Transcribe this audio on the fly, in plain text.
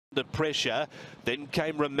The pressure, then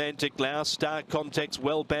came Romantic Now, Star Contacts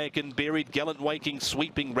well back and buried, Gallant Waking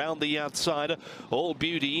sweeping round the outside, All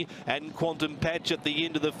Beauty and Quantum Patch at the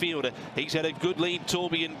end of the field. He's had a good lead,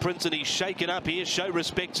 Torbian Prince, and he's shaken up here. Show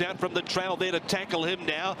Respect's out from the trail there to tackle him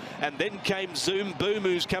now, and then came Zoom Boom,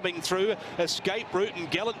 who's coming through. Escape Route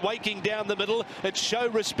and Gallant Waking down the middle. It's Show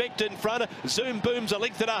Respect in front. Zoom Boom's a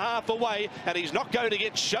length and a half away, and he's not going to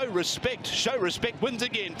get Show Respect. Show Respect wins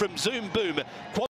again from Zoom Boom.